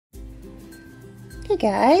Hey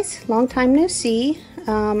guys, long time no see.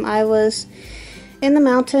 I was in the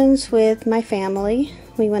mountains with my family.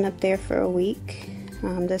 We went up there for a week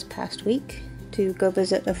this past week to go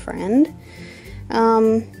visit a friend.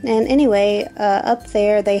 And anyway, up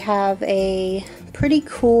there they have a pretty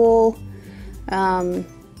cool,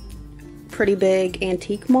 pretty big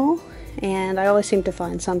antique mall, and I always seem to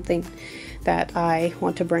find something that I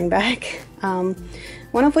want to bring back.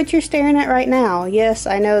 One of which you're staring at right now. Yes,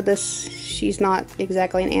 I know she's not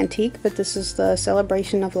exactly an antique, but this is the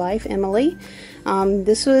Celebration of Life Emily.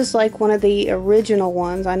 This was like one of the original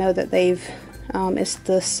ones. I know that it's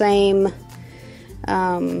the same,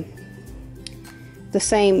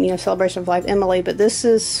 Celebration of Life Emily, but this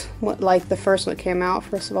is what, like, the first one that came out.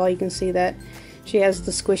 First of all, you can see that she has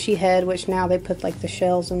the squishy head, which now they put like the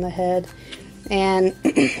shells in the head. And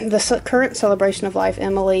the current Celebration of Life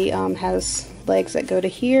Emily has legs that go to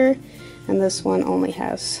here, and this one only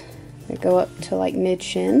has that go up to like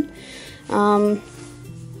mid-shin. And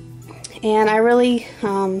I really,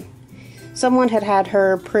 someone had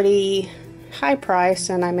her pretty high price,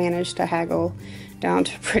 and I managed to haggle down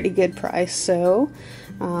to a pretty good price. So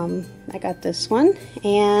I got this one,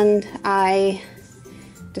 and I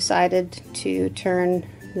decided to turn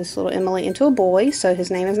this little Emily into a boy, so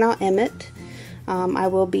his name is now Emmett. I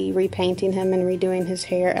will be repainting him and redoing his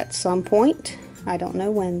hair at some point. I don't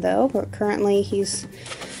know when though, but currently he's,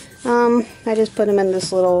 I just put him in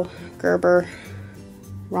this little Gerber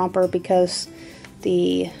romper because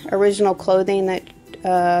the original clothing that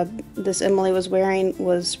this Emily was wearing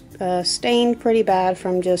was stained pretty bad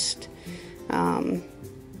from just,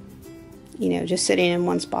 just sitting in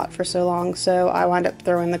one spot for so long. So I wound up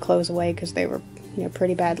throwing the clothes away because they were,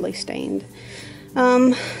 pretty badly stained.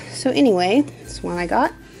 So anyway, this one I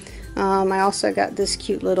got. I also got this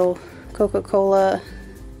cute little Coca-Cola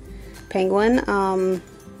penguin.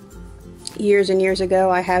 Years and years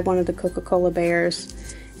ago I had one of the Coca-Cola bears,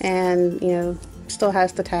 and still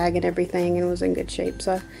has the tag and everything and was in good shape.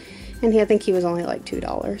 So, and I think he was only like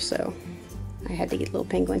 $2, so I had to get a little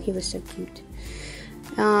penguin. He was so cute.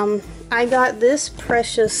 I got this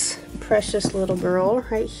precious little girl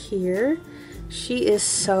right here. She is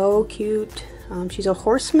so cute. She's a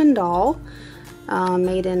Horseman doll,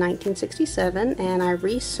 made in 1967, and I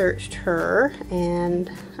researched her, and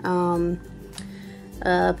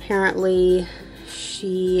apparently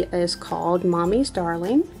she is called Mommy's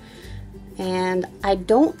Darling, and I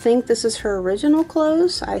don't think this is her original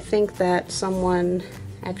clothes. I think that someone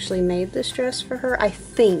actually made this dress for her, I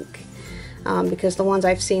think, because the ones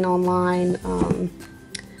I've seen online,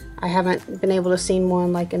 I haven't been able to see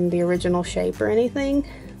one like in the original shape or anything,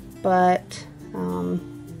 but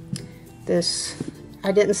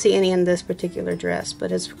I didn't see any in this particular dress,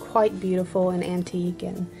 but it's quite beautiful and antique,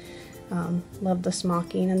 and love the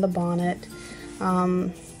smocking and the bonnet.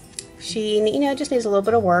 She, just needs a little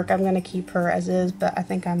bit of work. I'm going to keep her as is, but I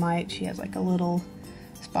think I might. She has like a little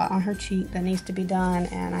spot on her cheek that needs to be done,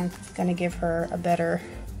 and I'm going to give her a better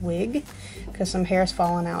wig because some hair's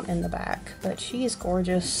fallen out in the back. But she is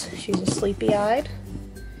gorgeous. She's a sleepy-eyed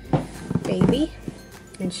baby,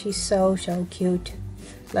 and she's so cute.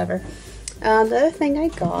 Love her. The other thing I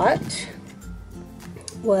got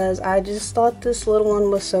was, I just thought this little one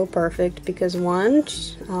was so perfect because one,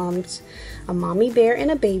 it's a mommy bear and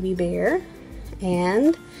a baby bear,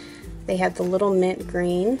 and they have the little mint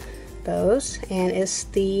green bows, and it's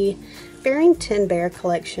the Barrington Bear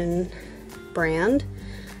Collection brand,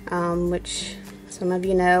 which some of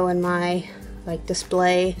you know in my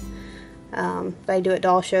display that I do at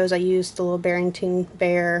doll shows. I use the little Barrington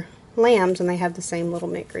Bear lambs, and they have the same little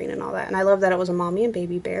mint green and all that, and I love that it was a mommy and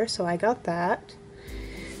baby bear, so I got that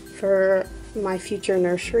for my future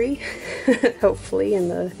nursery, hopefully in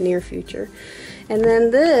the near future. And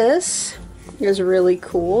then this is really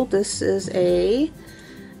cool. This is a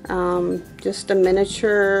just a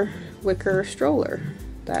miniature wicker stroller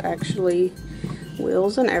that actually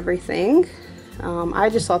wheels and everything. I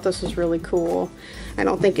just thought this was really cool. I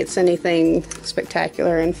don't think it's anything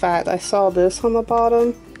spectacular. In fact, I saw this on the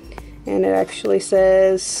bottom, and it actually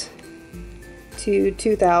says to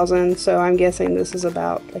 2000, so I'm guessing this is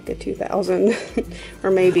about like a 2000 or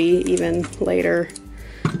maybe even later,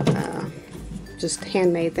 just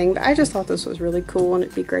handmade thing. But I just thought this was really cool, and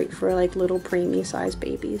it'd be great for like little preemie size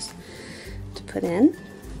babies to put in.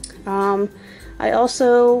 I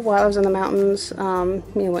also, while I was in the mountains,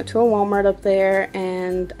 went to a Walmart up there,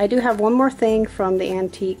 and I do have one more thing from the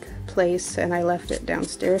antique place, and I left it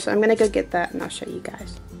downstairs, so I'm gonna go get that and I'll show you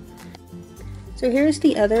guys. So here's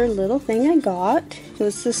the other little thing I got. It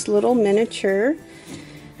was this little miniature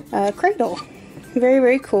cradle. Very,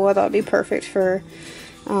 very cool. I thought it'd be perfect for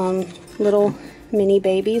little mini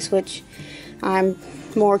babies, which I'm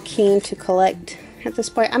more keen to collect at this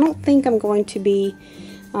point. I don't think I'm going to be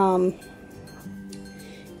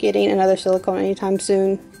getting another silicone anytime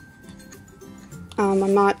soon.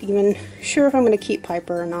 I'm not even sure if I'm going to keep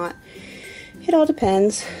Piper or not. It all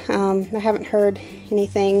depends. I haven't heard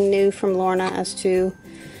anything new from Lorna as to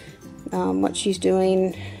what she's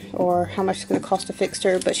doing or how much it's going to cost to fix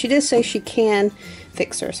her, but she did say she can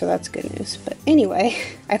fix her, so that's good news. But anyway,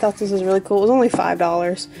 I thought this was really cool. It was only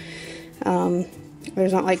 $5.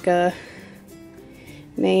 There's not like a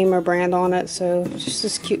name or brand on it, so it's just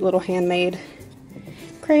this cute little handmade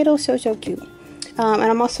cradle. So cute. And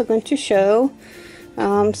I'm also going to show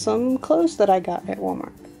some clothes that I got at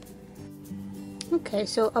Walmart. Okay,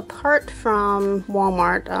 so apart from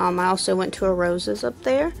Walmart, I also went to a Rose's up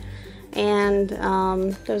there, and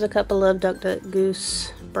there's a couple of Duck Duck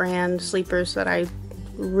Goose brand sleepers that I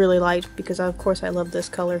really liked because of course I love this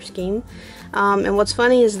color scheme. And what's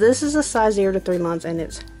funny is this is a size 0 to 3 months and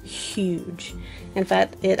it's huge. In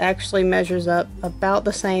fact, it actually measures up about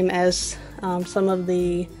the same as some of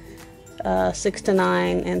the 6 to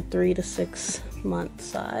 9 and 3 to 6 month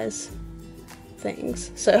size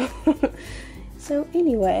things. So so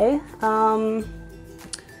anyway,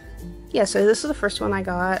 yeah, so this is the first one I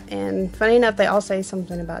got, and funny enough, they all say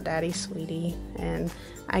something about Daddy Sweetie, and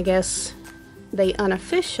I guess they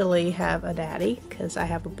unofficially have a daddy, because I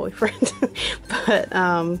have a boyfriend,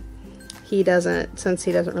 but he doesn't, since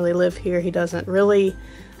he doesn't really live here, he doesn't really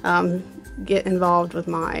get involved with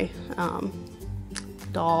my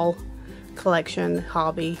doll collection,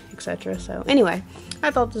 hobby, etc. So anyway, I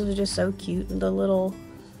thought this was just so cute, the little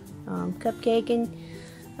cupcake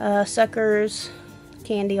and suckers,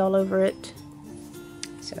 candy all over it.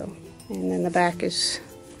 So, and then the back is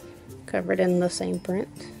covered in the same print.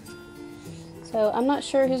 So I'm not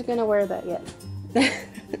sure who's gonna wear that yet.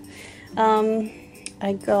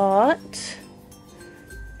 I got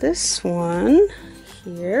this one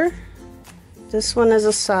here. This one is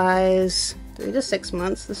a size 3 to 6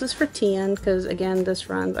 months. This is for Tian, because again, this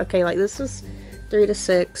runs, okay, like this is 3 to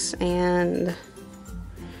 6, and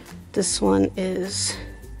this one is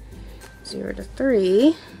 0 to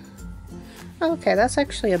 3. Okay, that's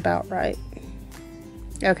actually about right.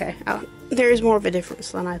 Okay, there's more of a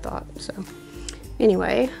difference than I thought. So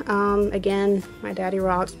anyway, again, my daddy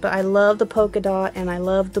rocks, but I love the polka dot and I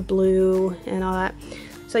love the blue and all that.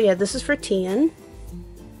 So yeah, this is for Tian.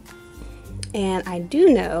 And I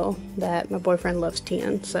do know that my boyfriend loves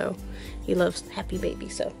Tian, so he loves Happy Baby,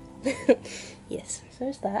 so yes, so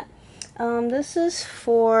there's that. This is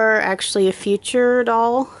for actually a future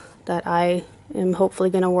doll that I am hopefully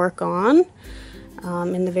going to work on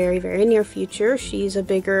in the very, very near future. She's a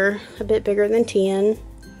bit bigger than Tian,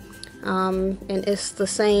 and it's the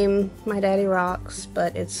same My Daddy Rocks,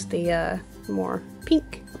 but it's the more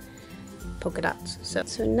pink polka dots.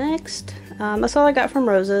 So next, that's all I got from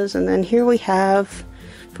Rose's, and then here we have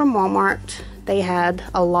from Walmart. They had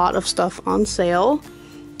a lot of stuff on sale,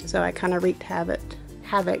 so I kind of wreaked havoc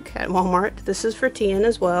at Walmart. This is for Tian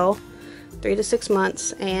as well, 3 to 6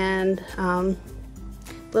 months, and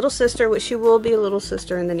little sister, which she will be a little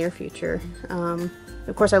sister in the near future.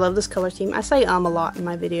 Of course, I love this color scheme. I say a lot in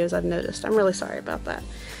my videos, I've noticed. I'm really sorry about that.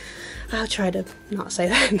 I'll try to not say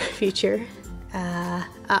that in the future.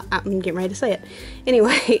 I'm getting ready to say it.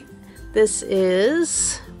 Anyway, this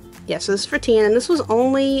is, yeah, so this is for Tian, and this was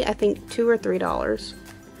only, I think, $2 or $3.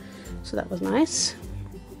 So that was nice.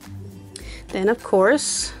 Then, of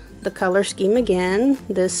course, the color scheme again.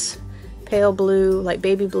 This pale blue, like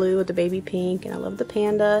baby blue with the baby pink, and I love the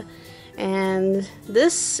panda. And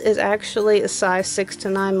this is actually a size 6 to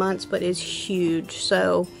 9 months, but is huge,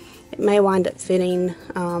 so it may wind up fitting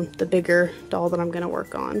the bigger doll that I'm going to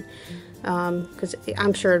work on, because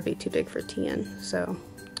I'm sure it'd be too big for Tian. So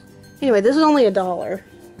anyway, this is only $1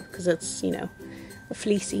 because it's, you know, a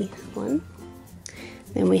fleecy one.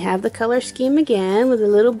 Then we have the color scheme again with the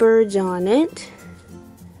little birds on it.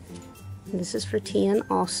 This is for Tian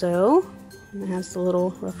also. And it has the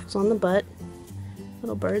little ruffles on the butt.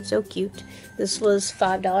 Little bird, so cute. This was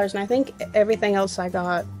 $5, and I think everything else I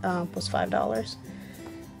got was $5.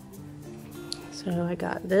 So I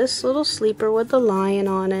got this little sleeper with the lion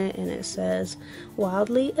on it, and it says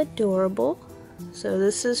wildly adorable. So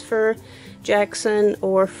this is for Jackson,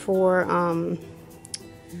 or for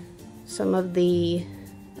some of the,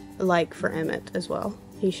 like, for Emmett as well.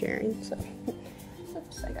 He's sharing. So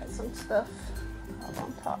oops, I got some stuff up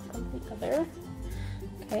on top of the other.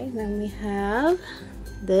 Okay, then we have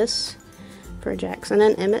this for Jackson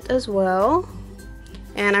and Emmett as well.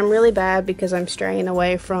 And I'm really bad because I'm straying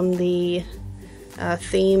away from the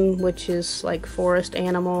theme, which is like forest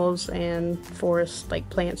animals and forest like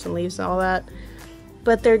plants and leaves and all that.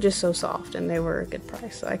 But they're just so soft and they were a good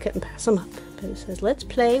price, so I couldn't pass them up. But it says, let's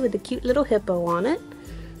play with the cute little hippo on it.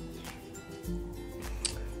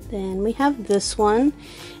 Then we have this one,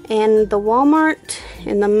 and the Walmart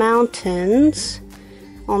in the mountains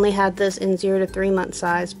only had this in 0 to 3 month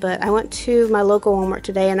size, but I went to my local Walmart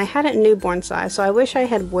today and they had it in newborn size, so I wish I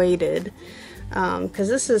had waited, because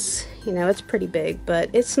this is, you know, it's pretty big, but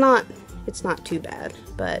it's not too bad.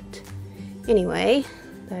 But anyway,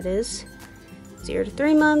 that is 0 to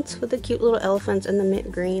 3 months with the cute little elephants in the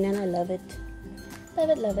mint green, and I love it. Love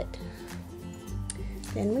it, love it.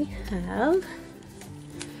 Then we have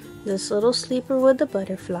this little sleeper with the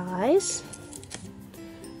butterflies,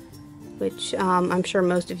 which I'm sure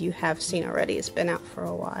most of you have seen already. It's been out for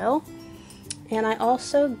a while. And I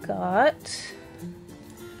also got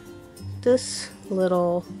this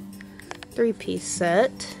little 3-piece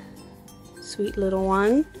set, sweet little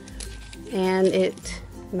one, and it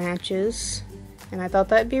matches, and I thought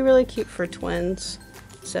that'd be really cute for twins,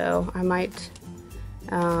 so I might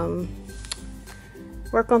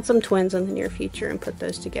work on some twins in the near future and put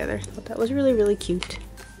those together. I thought that was really, really cute.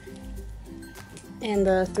 And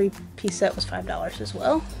the 3-piece set was $5 as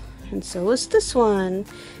well. And so was this one.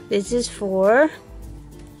 This is for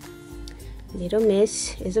little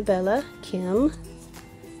Miss Isabella Kim,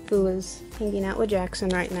 who is hanging out with Jackson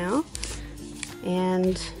right now.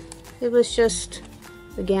 And it was just,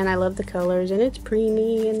 again, I love the colors, and it's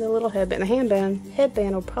preemie, and the little headband. The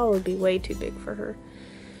headband will probably be way too big for her.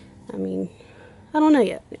 I mean, I don't know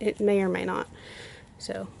yet. It may or may not.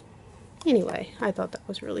 So, anyway, I thought that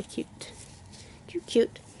was really cute.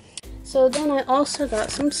 Cute. So then I also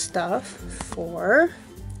got some stuff for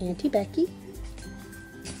Auntie Becky,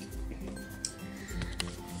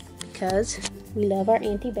 because we love our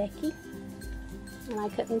Auntie Becky, and I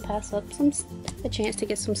couldn't pass up a chance to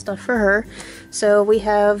get some stuff for her. So we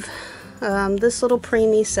have this little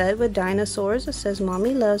preemie set with dinosaurs. It says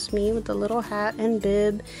 "Mommy loves me" with a little hat and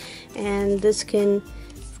bib, and this can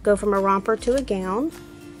go from a romper to a gown,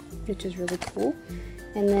 which is really cool.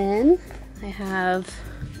 And then I have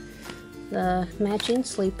the matching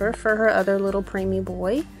sleeper for her other little preemie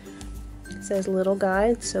boy. It says "little guy."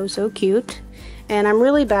 It's so cute. And I'm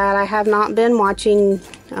really bad. I have not been watching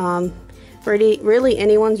really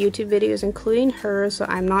anyone's YouTube videos, including hers, so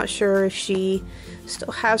I'm not sure if she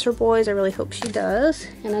still has her boys. I really hope she does.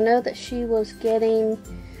 And I know that she was getting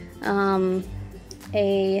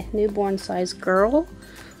a newborn size girl,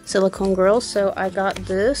 silicone girl, so I got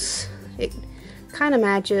this. It kind of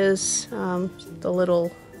matches the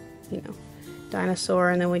little, you know, dinosaur,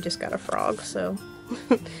 and then we just got a frog, so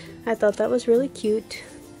I thought that was really cute.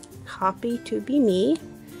 Happy to be me.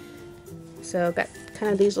 So got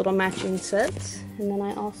kind of these little matching sets, and then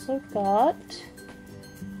I also got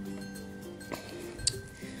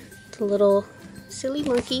the little silly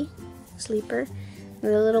monkey sleeper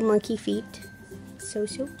with the little monkey feet. So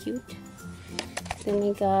cute. Then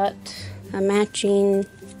we got a matching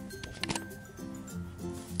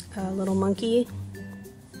little monkey.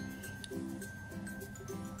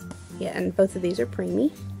 Yeah, and both of these are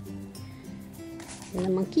preemie. And the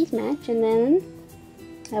monkeys match. And then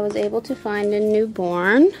I was able to find a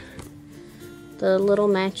newborn, the little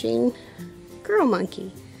matching girl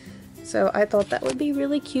monkey. So I thought that would be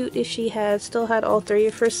really cute if she still had all 3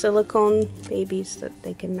 of her silicone babies that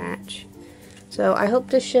they can match. So I hope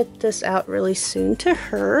to ship this out really soon to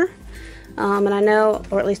her. And I know,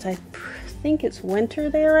 or at least I think it's winter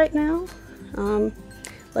there right now.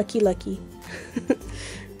 Lucky.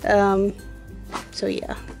 So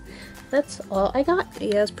yeah, that's all I got.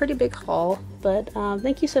 Yeah, it's a pretty big haul, but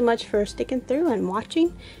thank you so much for sticking through and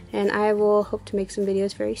watching, and I will hope to make some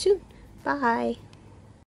videos very soon. Bye!